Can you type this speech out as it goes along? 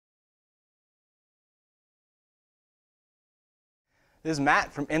This is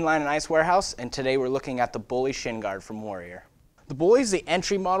Matt from Inline and Ice Warehouse, and today we're looking at the Bully Shin Guard from Warrior. The Bully is the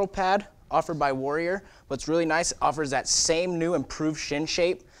entry model pad offered by Warrior. What's really nice, it offers that same new improved shin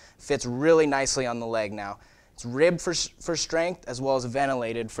shape, fits really nicely on the leg now. It's ribbed for strength as well as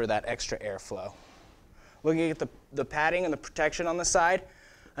ventilated for that extra airflow. Looking at the padding and the protection on the side,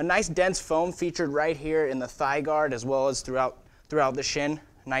 a nice dense foam featured right here in the thigh guard as well as throughout the shin.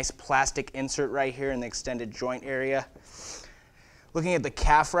 Nice plastic insert right here in the extended joint area. Looking at the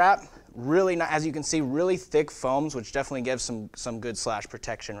calf wrap, really, as you can see, really thick foams, which definitely gives some good slash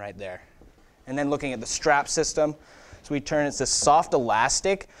protection right there. And then looking at the strap system, so we turn, it's this soft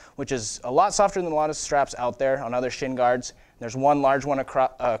elastic, which is a lot softer than a lot of straps out there on other shin guards. There's one large one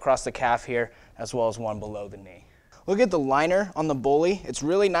across the calf here, as well as one below the knee. Look at the liner on the Bully. It's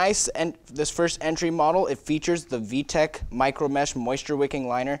really nice, and this first entry model, it features the VTech Micro Mesh Moisture Wicking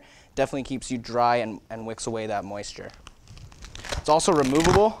Liner. Definitely keeps you dry and wicks away that moisture. It's also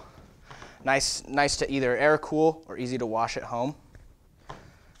removable. Nice to either air cool or easy to wash at home.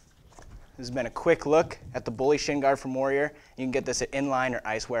 This has been a quick look at the Bully Shin Guard from Warrior. You can get this at inline or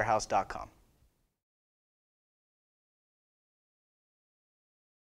icewarehouse.com.